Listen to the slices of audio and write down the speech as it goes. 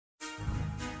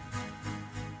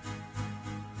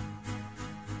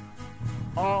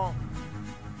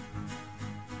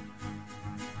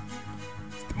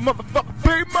Motherfucker,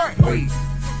 big man.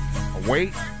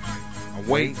 Wait.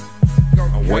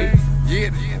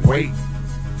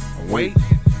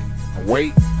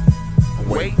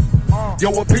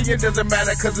 Your opinion doesn't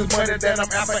matter cause it's money that I'm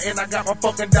after and I got my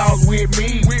fucking dogs with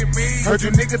me. Heard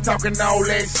you niggas talking all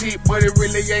that shit, but it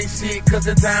really ain't shit cause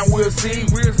in time we'll see.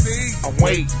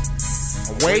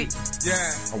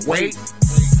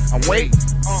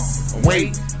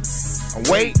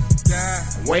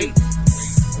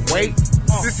 Wait.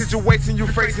 This situation you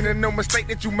facing and no mistake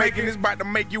that you making is about to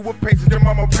make you a patient. Your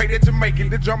mama pray that you're making.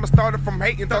 The drama started from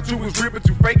hating, thought you was real but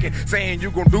you faking. Saying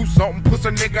you gon' do something, push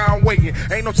a nigga on waiting.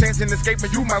 Ain't no chance in escaping,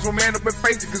 you might as well man up and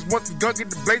face it. Cause once the gun get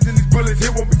the blazing, these bullets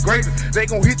here won't be grazing. They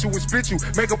gon' hit you and split you,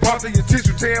 make a part of your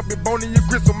tissue, tear up your bone and your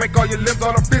gristle, make all your limbs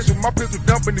artificial. My pistol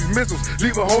dumping these missiles,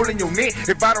 leave a hole in your neck.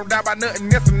 If I don't die by nothing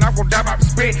else, then I'm gon' die by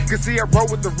respect. Cause see I roll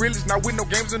with the realest, not with no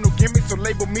games and no gimmicks. So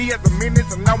label me as a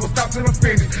menace and I won't stop till I'm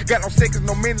finished. Got no seconds,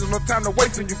 no minutes, no time to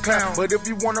waste on you clown. But if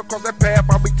you wanna cross that path,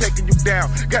 I'll be taking you down.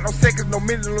 Got no seconds, no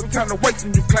minutes, no time to waste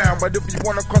on you clown. But if you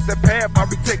wanna cross that path, I'll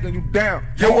be taking you down.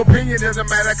 Your opinion doesn't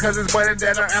matter cause it's money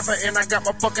that I'm after and I got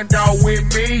my fucking dog with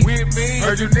me.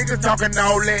 Heard you niggas talking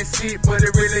all that shit, but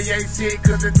it really ain't shit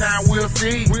cause in time we'll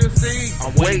see.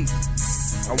 Wait.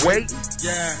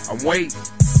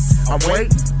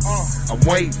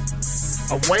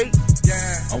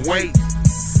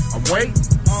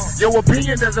 Your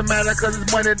opinion doesn't matter cause it's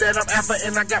money that I'm after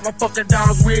and I got my fucking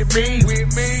dogs with me.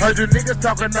 Heard you niggas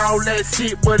talking all that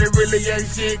shit, but it really ain't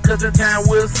shit cause in time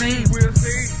we'll see.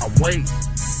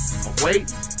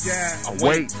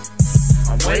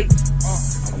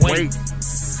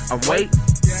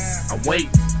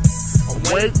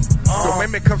 Don't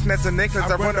make me come snatch a necklace,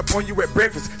 I run up on you at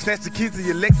breakfast. Snatch the keys to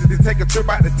your Lexus, then take a trip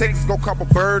out to Texas. Go cop a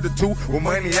bird or two with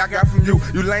money I got from you.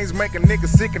 You lanes make a nigga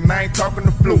sick and I ain't talking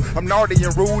the flu. I'm naughty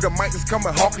and rude, I might just come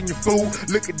and hawking your food.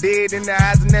 Look it dead in the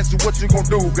eyes and ask you what you gon'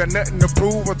 do. Got nothing to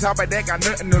prove, on top of that got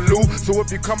nothing to lose. So if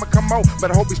you come on,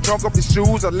 but I hope he strung up his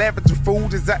shoes. I laugh at your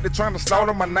fools, is out there trying to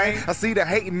slaughter my name. I see the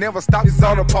hating never stop, it's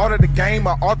all a part of the game.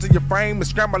 I alter your frame and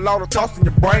scramble all the thoughts in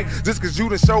your brain. Just cause you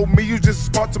done showed me, you just a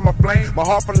spark to my flame. My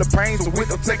heart full of pain, so it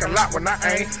don't take a lot when I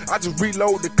aim. I just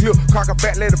reload the clip, cock a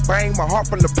back, let it bang. My heart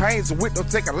full of pain, so it don't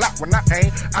take a lot when I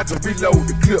aim. I just reload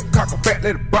the clip, cock a back,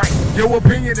 let it bang. Your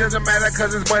opinion doesn't matter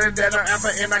cause it's money that I'm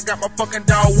after and I got my fucking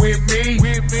dog with me.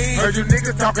 Heard you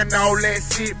niggas talking all that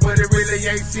shit, but it really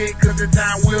ain't shit cause in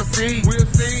time we'll see.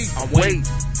 Wait.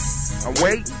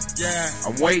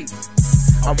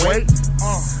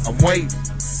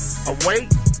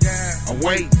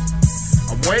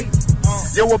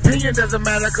 Your opinion doesn't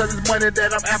matter cause it's money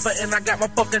that I'm after and I got my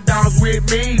fucking dogs with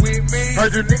me.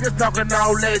 Heard you niggas talking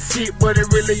all that shit, but it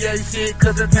really ain't shit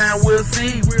cause in time we'll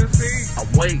see.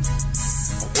 Wait.